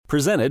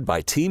Presented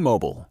by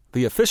T-Mobile,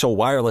 the official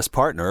wireless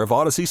partner of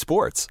Odyssey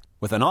Sports.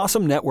 With an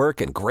awesome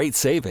network and great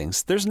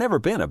savings, there's never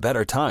been a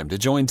better time to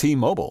join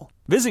T-Mobile.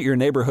 Visit your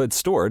neighborhood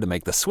store to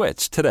make the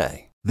switch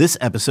today. This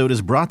episode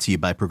is brought to you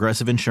by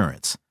Progressive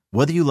Insurance.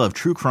 Whether you love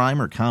true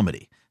crime or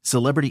comedy,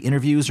 celebrity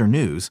interviews or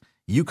news,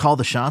 you call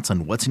the shots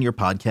on what's in your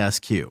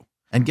podcast queue.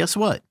 And guess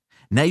what?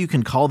 Now you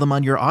can call them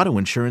on your auto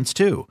insurance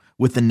too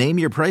with the Name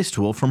Your Price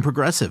tool from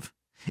Progressive.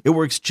 It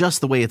works just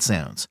the way it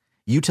sounds.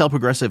 You tell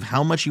Progressive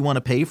how much you want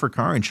to pay for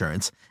car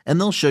insurance, and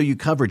they'll show you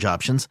coverage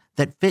options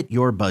that fit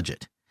your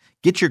budget.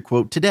 Get your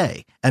quote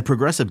today at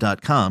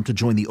Progressive.com to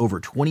join the over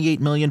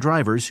 28 million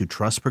drivers who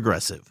trust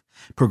Progressive.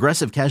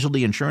 Progressive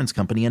Casualty Insurance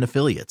Company and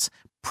Affiliates.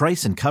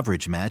 Price and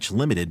coverage match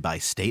limited by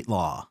state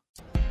law.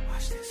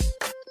 Watch this.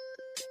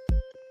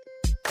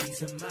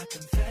 These are my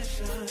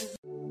confessions.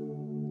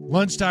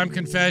 Lunchtime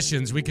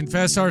Confessions. We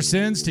confess our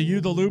sins to you,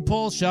 the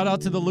loopholes. Shout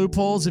out to the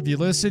loopholes. If you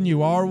listen,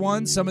 you are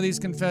one. Some of these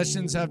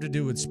confessions have to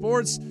do with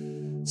sports.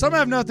 Some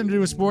have nothing to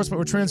do with sports, but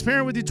we're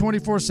transparent with you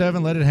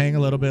 24/7. Let it hang a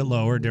little bit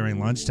lower during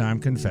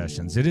Lunchtime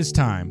Confessions. It is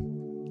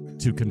time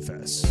to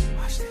confess.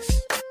 Watch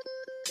this.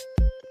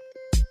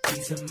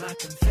 These are my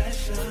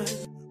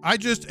confessions. I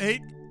just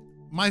ate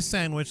my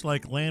sandwich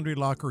like Landry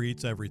Locker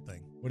eats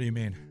everything. What do you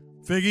mean?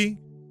 Figgy,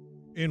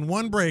 in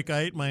one break, I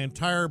ate my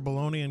entire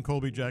bologna and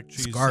Colby Jack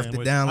cheese Scarfed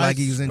sandwich. it down like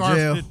he was in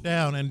jail. Scarfed it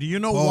down. And do you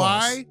know Pause.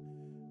 why?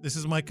 This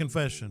is my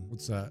confession.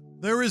 What's that?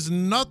 There is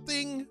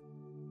nothing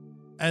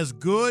as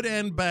good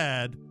and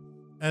bad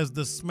as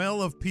the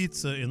smell of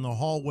pizza in the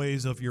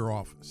hallways of your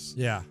office.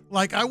 Yeah.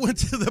 Like, I went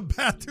to the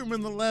bathroom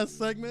in the last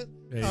segment.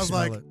 Yeah, you I was smell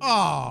like, it.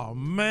 oh,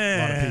 man.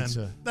 A lot of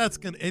pizza. That's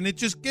good. And it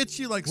just gets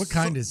you like... What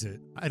kind is it?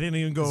 I didn't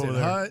even go Is over it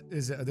there.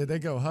 Hut? Did they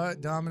go Hut,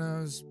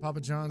 Domino's,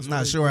 Papa John's? I'm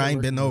not sure. I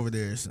ain't been over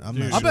there. So I'm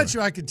not I sure. bet you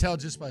I could tell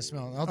just by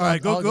smelling. All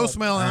right, go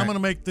smell it. All I'm right. going to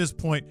make this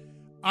point.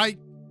 I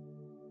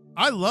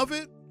love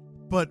it,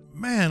 but,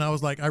 man, I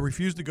was like, I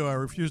refuse to go.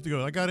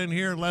 I got in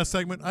here last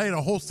segment. I ate a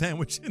whole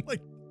sandwich in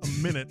like a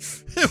minute.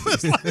 It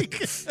was like,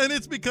 and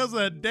it's because of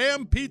that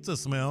damn pizza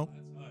smell.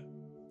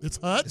 It's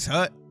hot. It's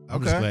hot.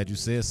 I'm just glad you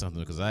said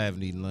something because I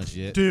haven't eaten lunch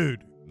yet.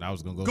 Dude. And I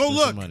was going to Go spend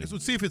look. some money.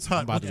 Let's see if it's hot.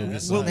 I'm about to go get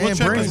We'll some.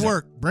 check bring his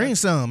work. Bring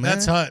some, man.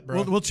 That's Hut,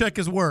 bro. We'll check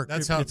his work.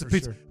 That's If hot it's a for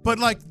pizza. sure. But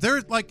like,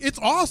 there's like, it's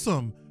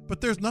awesome,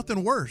 but there's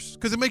nothing worse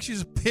because it makes you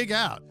just pig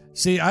out.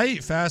 See, I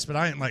eat fast, but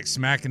I ain't like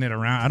smacking it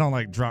around. I don't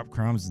like drop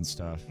crumbs and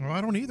stuff. Well, I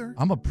don't either.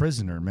 I'm a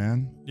prisoner,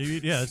 man.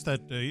 Yeah, it's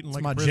that eating It's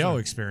like my a prisoner. jail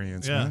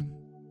experience, Yeah. man.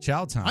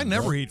 Chow time. I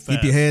never bro. eat fast.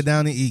 Keep your head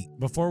down and eat.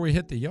 Before we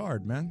hit the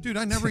yard, man. Dude,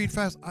 I never eat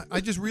fast.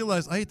 I just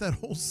realized I ate that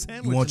whole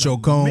sandwich. You want in a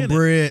your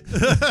cornbread?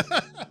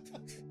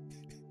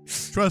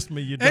 Trust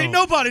me, you don't. Ain't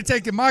nobody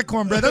taking my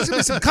cornbread. There's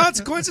going to be some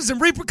consequences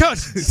and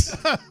repercussions.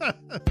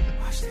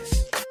 Watch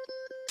this.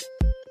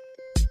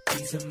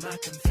 These are my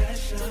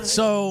confessions.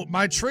 So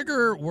my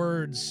trigger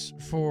words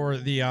for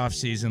the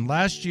offseason,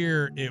 last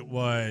year it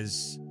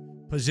was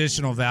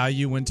positional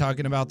value when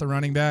talking about the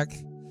running back.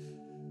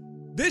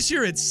 This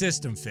year it's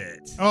system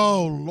fit.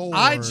 Oh, Lord.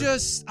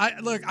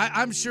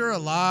 I'm sure a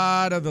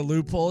lot of the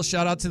loopholes,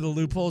 shout out to the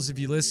loopholes. If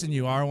you listen,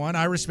 you are one.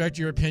 I respect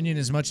your opinion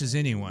as much as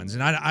anyone's.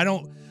 And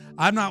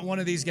I'm not one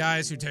of these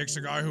guys who takes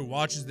a guy who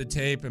watches the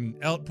tape and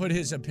put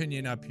his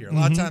opinion up here. A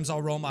lot of times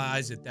I'll roll my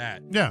eyes at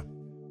that. Yeah.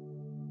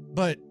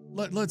 But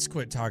let's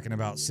quit talking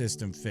about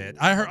system fit.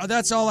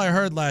 That's all I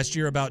heard last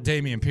year about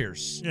Dameon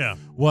Pierce. Yeah.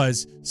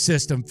 Was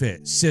system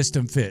fit,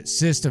 system fit,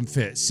 system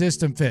fit,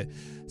 system fit.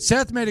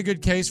 Seth made a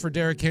good case for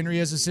Derrick Henry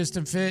as a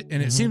system fit,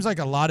 and it seems like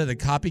a lot of the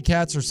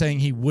copycats are saying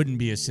he wouldn't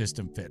be a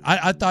system fit.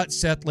 I thought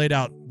Seth laid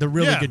out the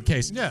really good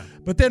case. Yeah.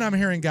 But then I'm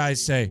hearing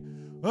guys say,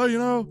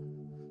 oh,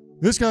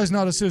 this guy's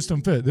not a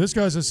system fit. This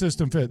guy's a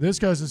system fit. This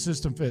guy's a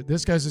system fit.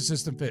 This guy's a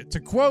system fit. To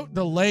quote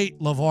the late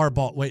LeVar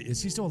Ball. Wait,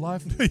 is he still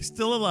alive? He's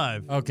still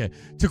alive. Okay.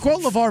 To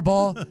quote LeVar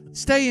Ball,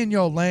 stay in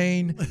your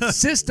lane.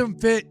 System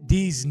fit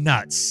these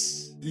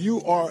nuts.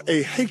 You are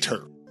a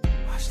hater.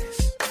 Watch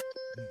this.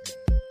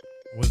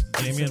 Was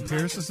Dameon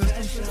Pierce a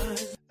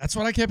system? That's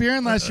what I kept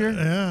hearing last year.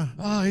 Yeah.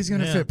 Oh, he's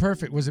going to fit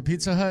perfect. Was it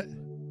Pizza Hut?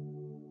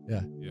 Yeah.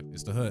 Yeah,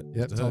 it's the Hut.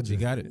 Yep, It's the Hut. You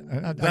got it. I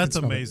can That's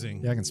smell that.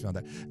 amazing. Yeah, I can smell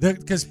that.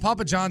 Because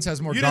Papa John's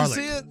has more You garlic.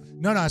 didn't see it?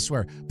 No, I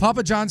swear.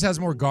 Papa John's has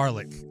more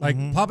garlic. Like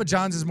Papa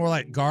John's is more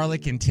like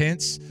garlic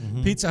intense.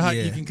 Pizza Hut,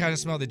 Yeah. you can kind of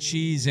smell the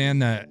cheese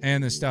and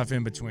the stuff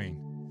in between.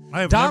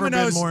 I have never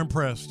Domino's- been more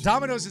impressed.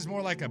 Domino's is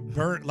more like a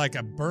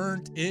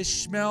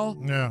burnt-ish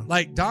smell. Yeah.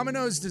 Like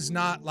Domino's does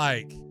not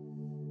like.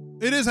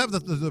 It is have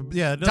the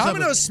yeah. It does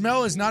Domino's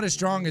smell is not as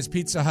strong as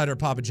Pizza Hut or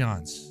Papa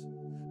John's.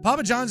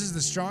 Papa John's is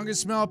the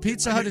strongest smell.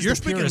 Pizza Hut is You're the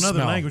speaking purest another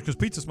smell. language because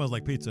pizza smells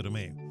like pizza to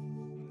me.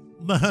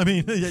 I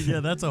mean,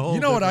 yeah, that's a whole.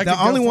 You know what I The could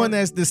go only for? one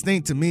that's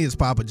distinct to me is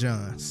Papa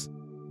John's.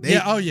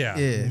 Yeah. Oh yeah.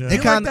 Yeah. Do They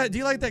you, kinda- like that? Do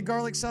you like that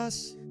garlic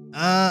sauce?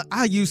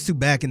 I used to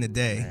back in the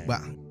day.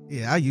 Well,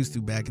 yeah, I used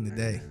to back in the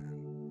day.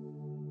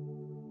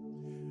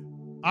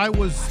 I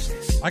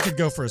could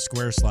go for a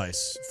square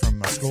slice from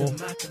my school.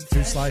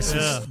 2 slices.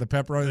 Yeah. The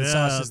pepperoni yeah,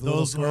 sauce is the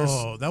little those. squares.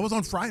 Oh, that was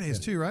on Fridays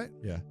too, right?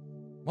 Yeah.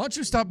 Why don't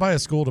you stop by a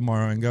school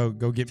tomorrow and go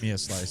get me a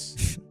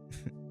slice?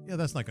 Yeah,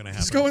 that's not going to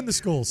happen. Just go in the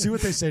school. See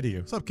what they say to you.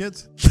 What's up,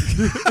 kids?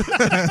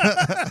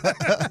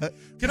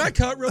 Can I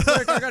cut real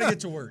quick? I got to get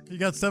to work. You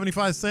got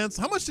 75 cents?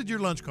 How much did your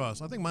lunch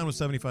cost? I think mine was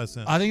 75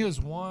 cents. I think it was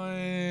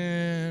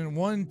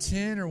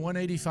 110 or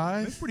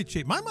 185. It's pretty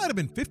cheap. Mine might have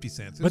been 50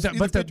 cents. But It's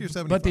either 50 or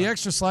 75. but the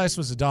extra slice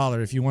was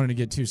 $1 if you wanted to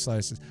get 2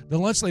 slices. The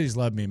lunch ladies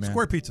love me, man.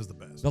 Square pizza's the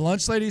best. The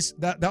lunch ladies,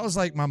 that was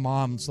like my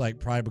mom's like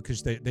pride,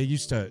 because they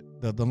used to,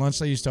 the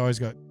lunch lady used to always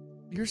go,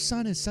 your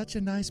son is such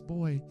a nice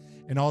boy.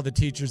 And all the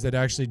teachers that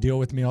actually deal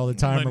with me all the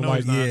time are no, like,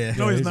 he's not. yeah.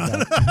 No, he's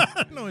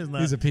not. No, he's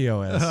not. He's a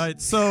POS. All right,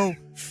 so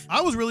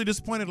I was really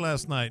disappointed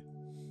last night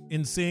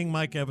in seeing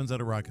Mike Evans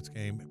at a Rockets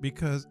game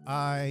because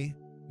I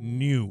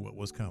knew what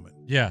was coming.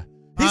 Yeah.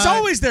 He's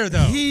always there,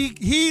 though.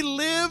 He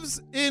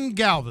lives in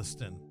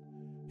Galveston.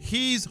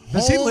 Does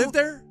he live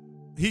there?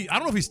 I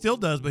don't know if he still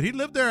does, but he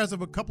lived there as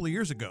of a couple of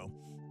years ago.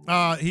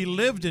 He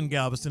lived in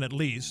Galveston at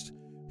least.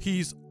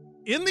 He's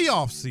in the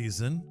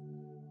offseason,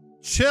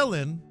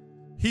 chilling.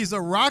 He's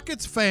a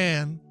Rockets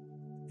fan.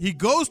 He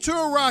goes to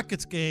a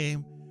Rockets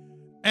game,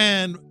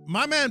 and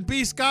my man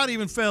B. Scott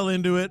even fell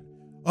into it.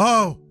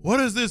 Oh, what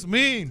does this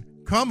mean?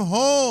 Come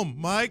home,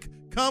 Mike.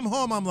 Come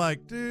home. I'm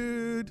like,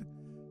 dude,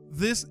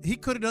 he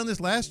could have done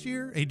this last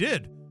year. He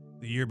did.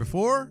 The year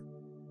before,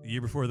 the year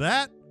before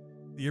that,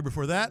 the year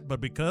before that. But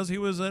because he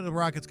was at a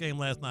Rockets game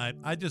last night,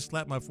 I just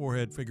slapped my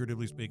forehead,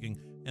 figuratively speaking,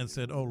 and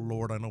said, oh,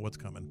 Lord, I know what's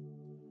coming.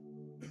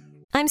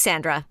 I'm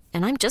Sandra,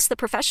 and I'm just the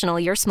professional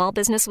your small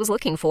business was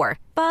looking for.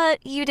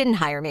 But you didn't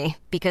hire me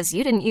because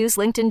you didn't use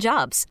LinkedIn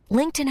Jobs.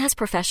 LinkedIn has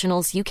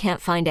professionals you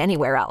can't find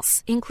anywhere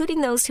else,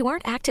 including those who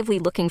aren't actively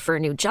looking for a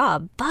new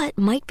job, but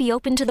might be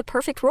open to the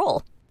perfect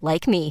role,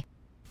 like me.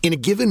 In a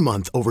given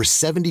month, over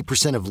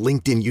 70% of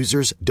LinkedIn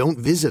users don't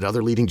visit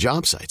other leading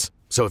job sites.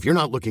 So if you're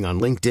not looking on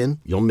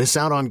LinkedIn, you'll miss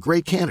out on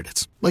great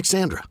candidates like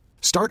Sandra.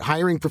 Start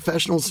hiring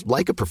professionals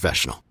like a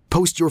professional.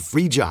 Post your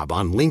free job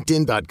on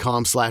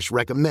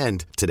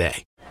linkedin.com/recommend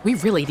today. We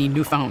really need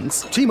new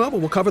phones. T-Mobile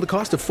will cover the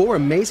cost of 4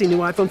 amazing new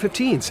iPhone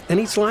 15s, and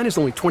each line is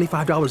only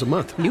 $25 a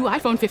month. New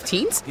iPhone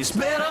 15s? It's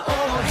better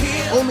over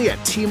here. Only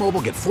at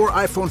T-Mobile, get 4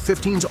 iPhone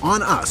 15s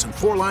on us and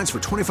 4 lines for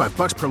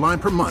 $25 per line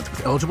per month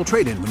with eligible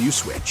trade-in when you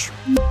switch.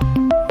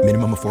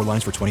 Minimum of 4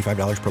 lines for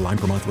 $25 per line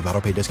per month with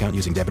autopay discount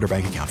using debit or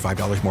bank account.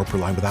 $5 more per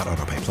line without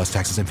autopay, plus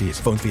taxes and fees.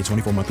 Phone fee at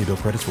 24 monthly bill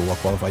credits for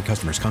well-qualified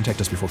customers. Contact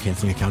us before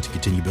canceling account to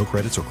continue bill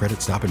credits or credit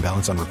stop and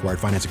balance on required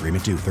finance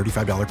agreement due.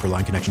 $35 per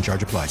line connection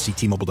charge applies. See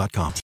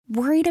T-Mobile.com.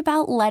 Worried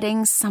about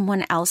letting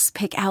someone else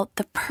pick out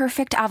the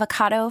perfect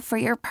avocado for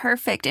your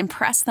perfect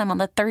impress them on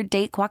the third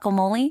date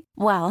guacamole?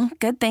 Well,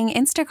 good thing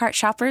Instacart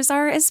shoppers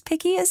are as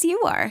picky as you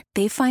are.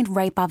 They find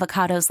ripe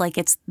avocados like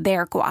it's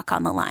their guac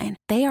on the line.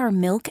 They are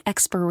milk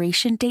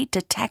expiration date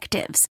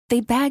detectives.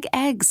 They bag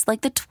eggs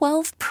like the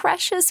 12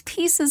 precious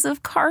pieces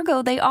of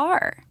cargo they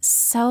are.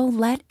 So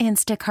let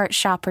Instacart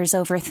shoppers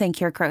overthink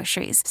your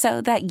groceries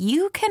so that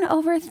you can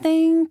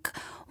overthink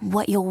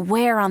what you'll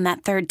wear on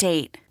that third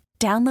date.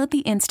 Download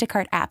the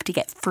Instacart app to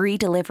get free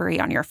delivery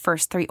on your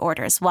first 3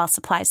 orders while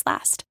supplies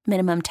last.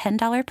 Minimum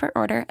 $10 per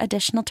order.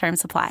 Additional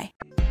terms apply.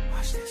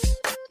 Watch this.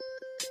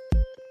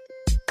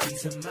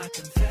 These are my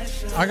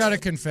confessions. I gotta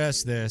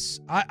confess this.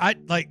 I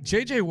like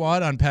JJ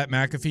Watt on Pat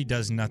McAfee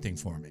does nothing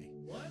for me.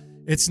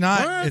 It's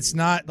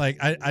not like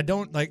I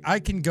don't like I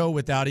can go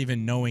without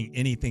even knowing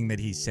anything that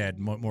he said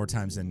more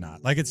times than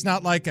not. Like it's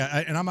not like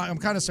and I'm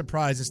kind of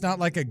surprised. It's not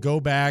like a go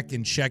back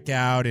and check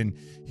out and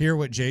hear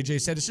what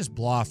JJ said. It's just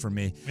blah for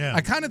me. Yeah.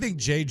 I kind of think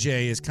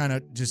JJ is kind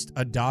of just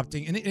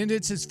adopting, and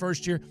it's his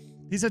first year.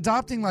 He's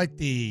adopting like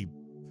the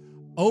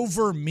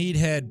over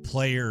meathead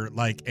player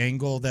like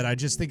angle that I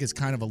just think is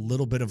kind of a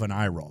little bit of an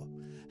eye roll.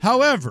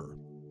 However,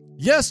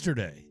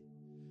 yesterday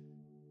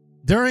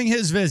during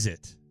his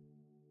visit,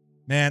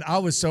 man, I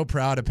was so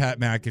proud of Pat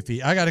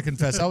McAfee. I got to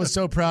confess, I was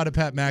so proud of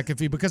Pat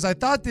McAfee because I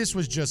thought this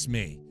was just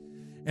me.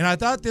 And I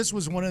thought this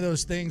was one of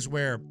those things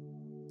where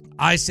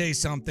I say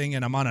something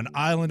and I'm on an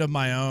island of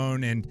my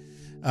own and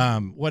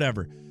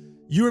whatever.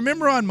 You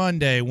remember on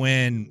Monday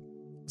when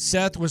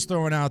Seth was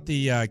throwing out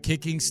the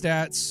kicking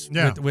stats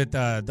with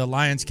the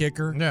Lions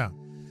kicker? Yeah.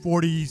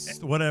 40,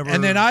 whatever.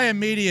 And then I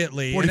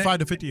immediately 45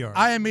 to 50 yards.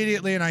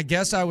 And I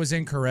guess I was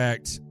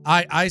incorrect.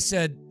 I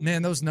said,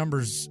 man, those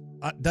numbers,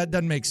 that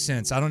doesn't make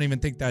sense. I don't even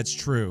think that's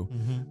true.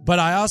 Mm-hmm. But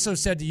I also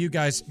said to you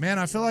guys, man,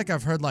 I feel like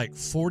I've heard like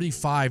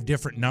 45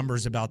 different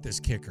numbers about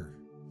this kicker.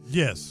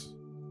 Yes.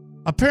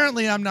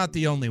 Apparently, I'm not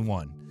the only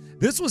one.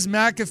 This was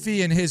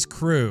McAfee and his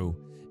crew,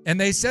 and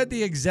they said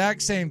the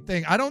exact same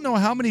thing. I don't know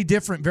how many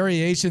different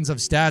variations of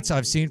stats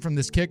I've seen from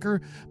this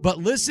kicker, but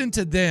listen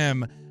to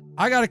them.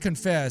 I got to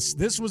confess,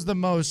 this was the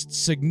most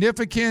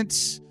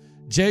significant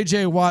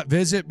J.J. Watt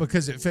visit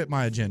because it fit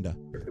my agenda.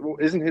 Well,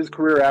 isn't his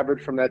career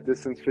average from that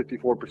distance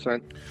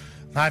 54%?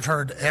 I've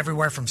heard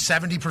everywhere from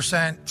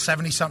 70%,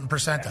 70-something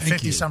percent to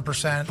 50-something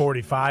percent.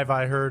 45,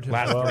 I heard.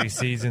 Last 3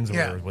 seasons.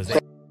 Yeah. Was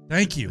it?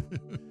 Thank you.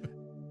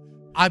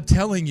 I'm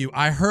telling you,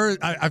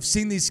 I've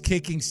seen these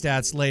kicking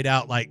stats laid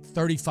out like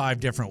 35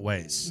 different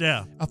ways.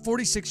 Yeah. A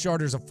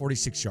 46-yarder is a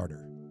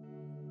 46-yarder.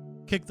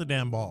 Kick the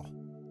damn ball.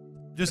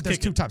 Just That's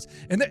kick 2 it. times.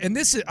 And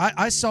this is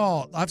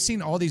I've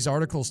seen all these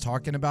articles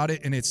talking about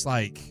it, and it's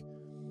like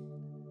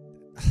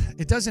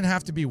it doesn't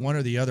have to be one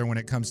or the other when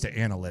it comes to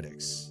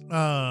analytics.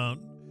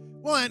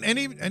 Well, and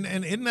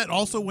isn't that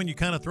also when you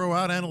kind of throw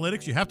out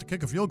analytics, you have to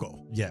kick a field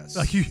goal? Yes.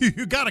 Like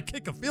you got to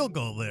kick a field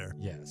goal there.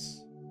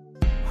 Yes.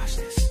 Watch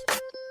this.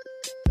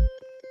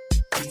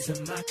 These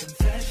are my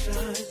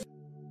confessions.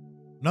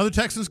 Another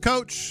Texans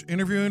coach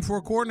interviewing for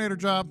a coordinator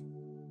job.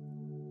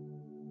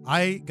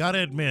 I got to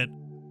admit,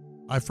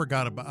 I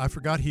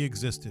forgot he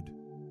existed.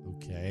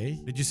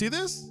 Okay. Did you see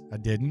this? I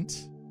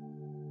didn't.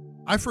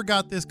 I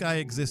forgot this guy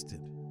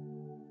existed.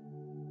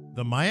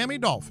 The Miami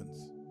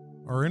Dolphins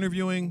are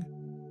interviewing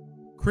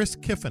Chris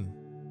Kiffin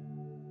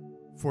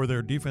for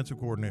their defensive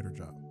coordinator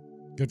job.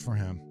 Good for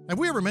him. Have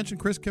we ever mentioned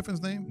Chris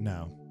Kiffin's name?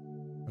 No.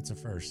 That's a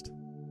first.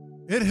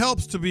 It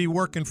helps to be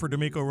working for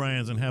D'Amico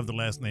Ryans and have the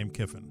last name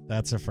Kiffin.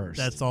 That's a first.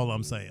 That's all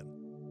I'm saying.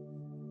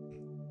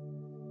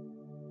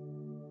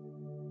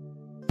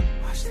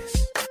 Watch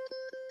this.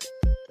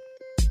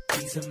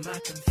 These are my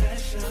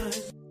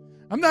confessions.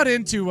 I'm not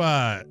into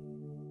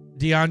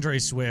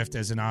DeAndre Swift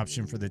as an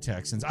option for the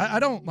Texans. I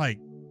don't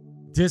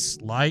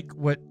dislike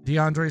what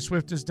DeAndre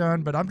Swift has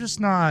done, but I'm just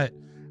not.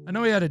 I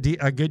know he had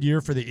a good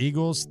year for the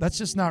Eagles. That's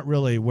just not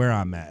really where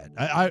I'm at.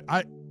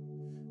 I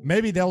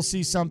maybe they'll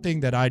see something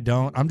that I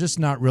don't. I'm just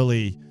not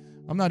really.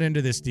 I'm not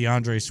into this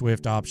DeAndre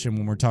Swift option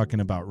when we're talking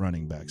about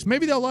running backs.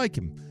 Maybe they'll like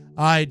him.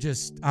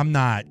 I'm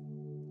not.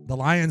 The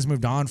Lions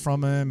moved on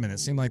from him, and it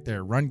seemed like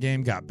their run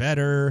game got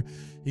better.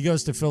 He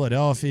goes to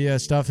Philadelphia.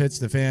 Stuff hits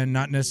the fan.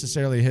 Not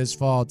necessarily his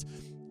fault.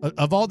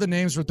 Of all the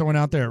names we're throwing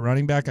out there at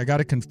running back, I got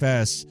to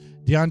confess,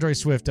 DeAndre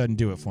Swift doesn't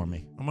do it for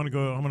me. I'm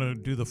gonna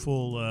do the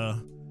full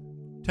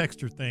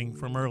texture thing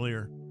from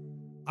earlier.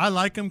 I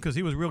like him because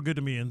he was real good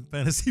to me in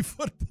fantasy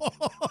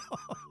football.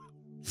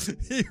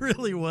 He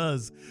really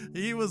was.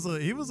 He was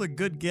a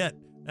good get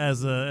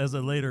as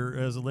a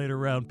later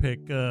round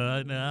pick.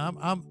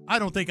 I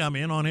don't think I'm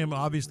in on him.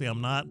 Obviously,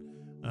 I'm not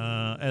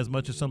as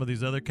much as some of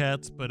these other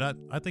cats, but I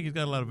think he's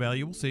got a lot of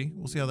value. We'll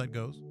see how that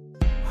goes.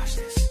 Watch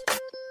this.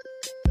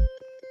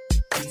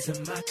 These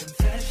are my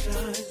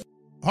confessions.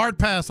 Hard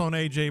pass on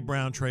A.J.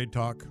 Brown trade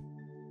talk.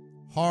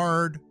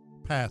 Hard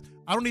pass.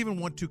 I don't even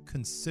want to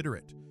consider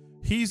it.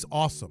 He's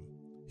awesome.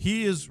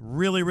 He is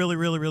really, really,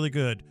 really, really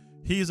good.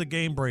 He is a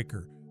game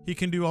breaker. He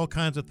can do all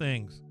kinds of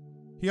things.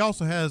 He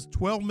also has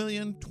 $12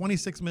 million,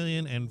 $26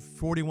 million, and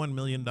 $41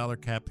 million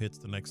cap hits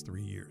the next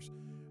 3 years.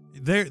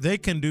 They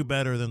can do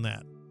better than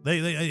that.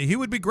 He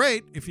would be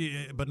great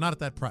but not at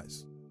that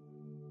price.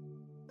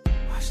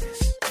 Watch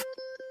this.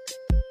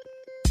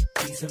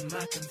 These are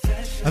my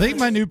confessions. I think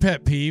my new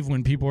pet peeve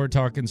when people are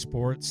talking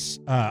sports,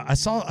 I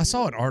saw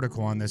an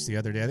article on this the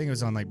other day. I think it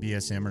was on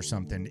BSM or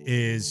something,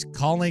 is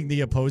calling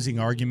the opposing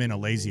argument a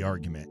lazy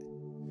argument.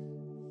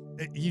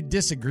 You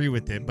disagree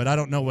with it, but I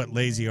don't know what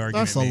lazy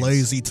argument That's a means.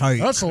 lazy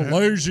take. That's a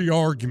lazy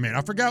argument.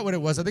 I forgot what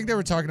it was. I think they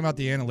were talking about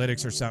the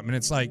analytics or something. And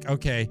it's like,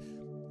 okay,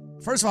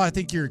 first of all, I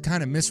think you're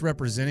kind of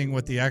misrepresenting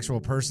what the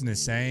actual person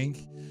is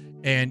saying,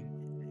 and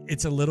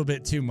it's a little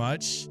bit too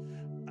much.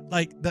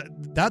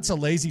 That's a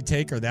lazy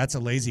take or that's a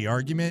lazy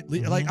argument.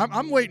 Mm-hmm.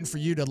 I'm waiting for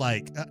you to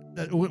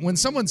when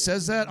someone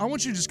says that, I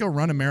want you to just go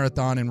run a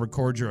marathon and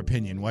record your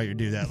opinion while you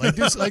do that.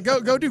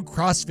 Go do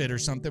CrossFit or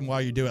something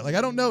while you do it. I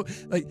don't know.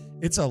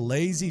 It's a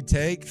lazy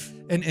take,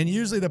 and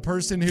usually the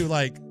person who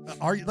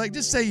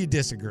just say you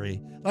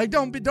disagree.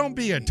 Don't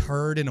be a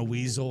turd and a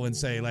weasel and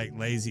say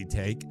lazy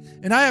take.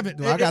 And I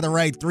haven't. I got to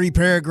write 3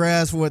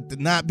 paragraphs for it to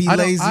not be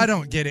lazy. I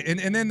don't get it.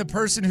 And then the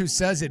person who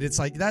says it, it's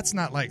that's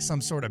not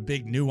some sort of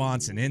big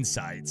nuance and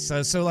insight.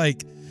 So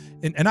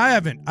and I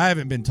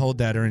haven't been told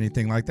that or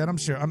anything like that. I'm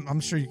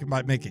sure you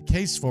might make a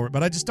case for it,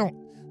 but I just don't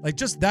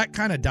just that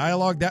kind of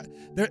dialogue.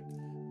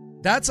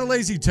 That's a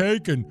lazy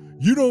take, and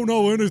you don't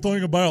know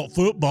anything about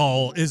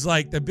football is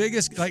the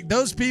biggest.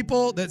 Those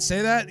people that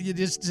say that, you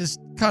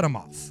just cut them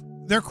off.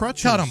 They're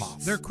crutches. Cut them off.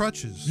 They're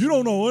crutches. You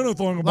don't know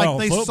anything about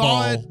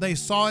football. They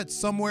saw it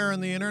somewhere on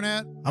the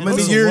internet. How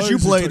many years you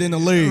played in the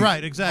league?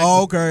 Right, exactly.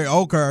 Oh,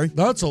 okay.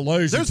 That's a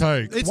lazy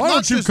take. Why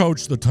don't you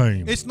coach the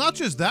team? It's not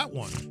just that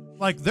one.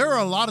 There are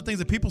a lot of things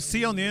that people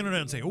see on the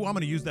internet and say, "Oh, I'm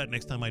going to use that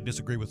next time I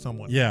disagree with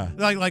someone." Yeah,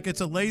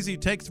 it's a lazy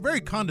take. It's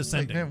very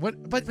condescending. Man, but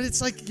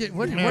it's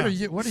what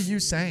are you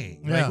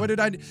saying? Yeah. What did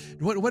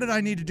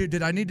I need to do?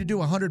 Did I need to do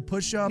 100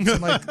 push-ups and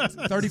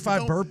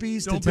 35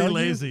 burpees to tell be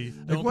lazy. you?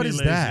 Don't What be is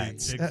lazy. that?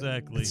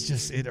 Exactly.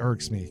 It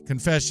irks me.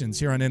 Confessions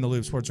here on In the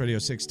Loop, Sports Radio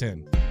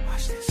 610.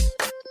 Watch this.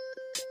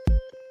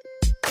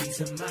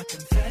 These are my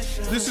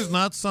confessions. This is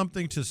not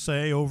something to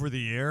say over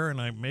the air,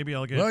 and I'll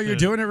get. Well, you're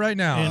doing it right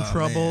now. In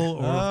trouble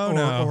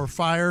or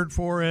fired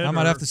for it. I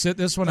might have to sit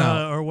this one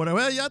out or whatever.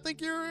 Well, yeah, I think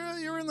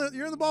you're in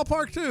the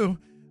ballpark too.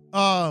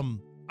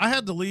 I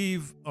had to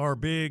leave our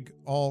big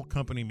all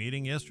company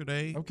meeting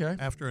yesterday. Okay.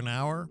 After an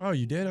hour. Oh,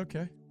 you did?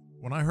 Okay.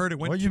 When I heard it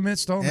went. Well, you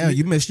missed on. Yeah,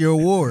 you missed your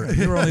award.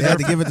 You were only had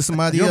to give it to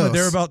somebody else. else. You were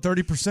there about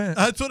 30%.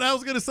 That's what I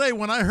was gonna say.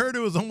 When I heard it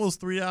was almost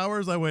 3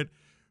 hours, I went,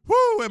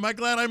 "Whoo! Am I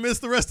glad I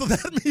missed the rest of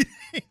that meeting?"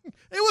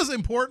 It was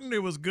important. It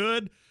was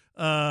good.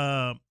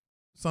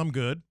 so I'm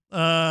good.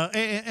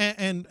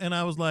 And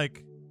I was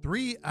like,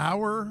 3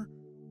 hour?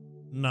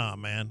 Nah,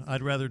 man.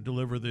 I'd rather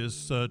deliver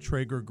this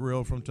Traeger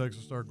grill from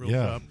Texas Star Grill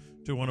Shop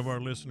to one of our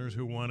listeners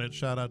who won it.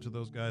 Shout out to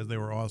those guys. They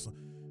were awesome.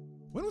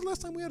 When was the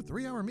last time we had a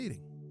 3 hour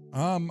meeting?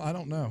 I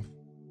don't know.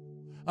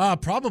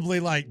 Probably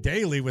like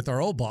daily with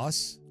our old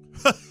boss.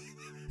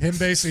 Him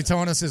basically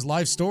telling us his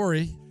life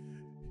story.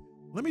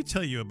 Let me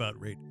tell you about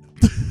rate.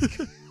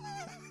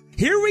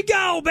 Here we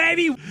go,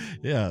 baby.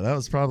 Yeah, that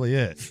was probably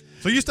it.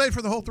 So you stayed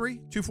for the whole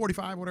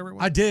 2:45, whatever it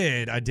was? I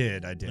did.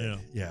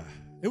 Yeah.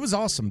 It was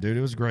awesome, dude.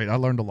 It was great. I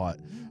learned a lot.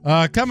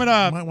 Coming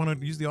up. You might want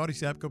to use the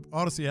Odyssey app.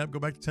 Go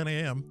back to 10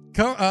 a.m.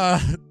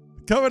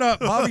 Coming up,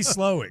 Bobby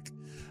Slowick.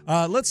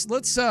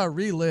 Let's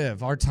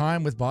relive our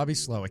time with Bobby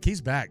Slowick.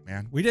 He's back,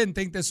 man. We didn't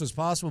think this was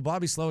possible.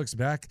 Bobby Slowick's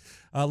back.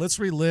 Let's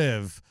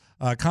relive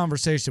a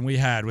conversation we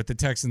had with the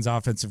Texans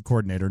offensive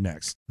coordinator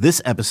next.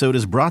 This episode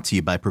is brought to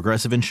you by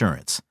Progressive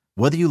Insurance.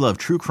 Whether you love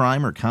true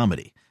crime or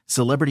comedy,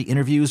 celebrity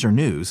interviews or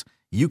news,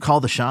 you call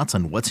the shots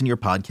on what's in your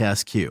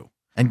podcast queue.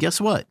 And guess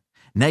what?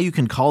 Now you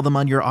can call them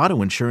on your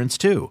auto insurance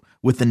too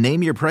with the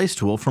Name Your Price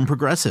tool from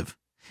Progressive.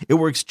 It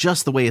works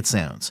just the way it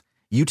sounds.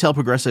 You tell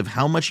Progressive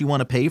how much you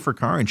want to pay for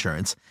car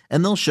insurance,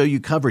 and they'll show you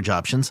coverage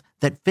options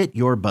that fit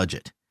your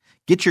budget.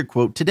 Get your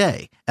quote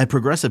today at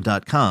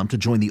Progressive.com to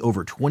join the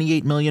over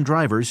 28 million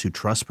drivers who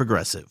trust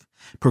Progressive.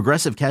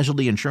 Progressive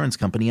Casualty Insurance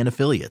Company and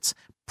Affiliates.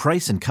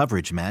 Price and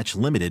coverage match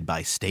limited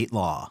by state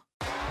law.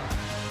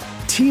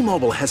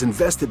 T-Mobile has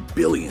invested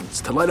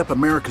billions to light up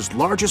America's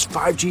largest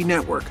 5G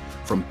network,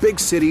 from big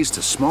cities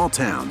to small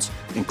towns,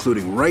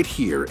 including right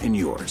here in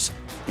yours.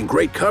 And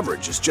great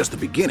coverage is just the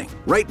beginning.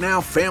 Right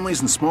now, families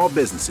and small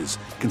businesses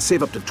can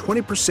save up to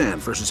 20%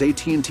 versus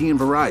AT&T and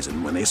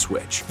Verizon when they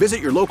switch.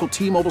 Visit your local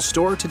T-Mobile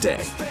store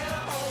today.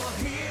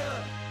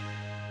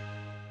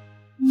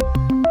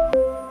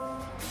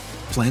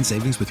 Plan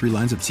savings with 3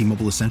 lines of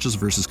T-Mobile Essentials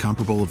versus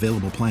comparable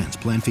available plans.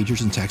 Plan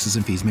features and taxes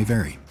and fees may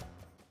vary.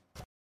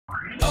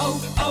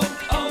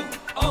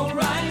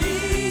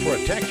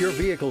 Protect your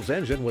vehicle's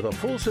engine with a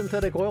full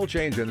synthetic oil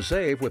change and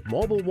save with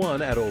Mobil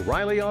 1 at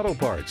O'Reilly Auto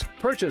Parts.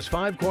 Purchase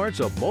 5 quarts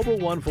of Mobil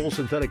 1 full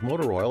synthetic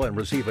motor oil and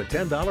receive a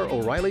 $10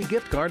 O'Reilly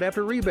gift card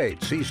after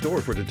rebate. See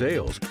store for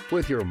details.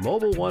 With your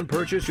Mobil 1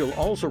 purchase, you'll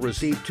also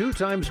receive 2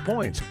 times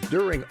points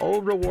during O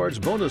Rewards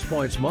Bonus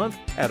Points Month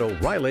at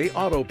O'Reilly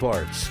Auto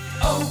Parts.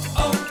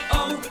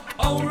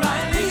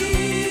 O'Reilly.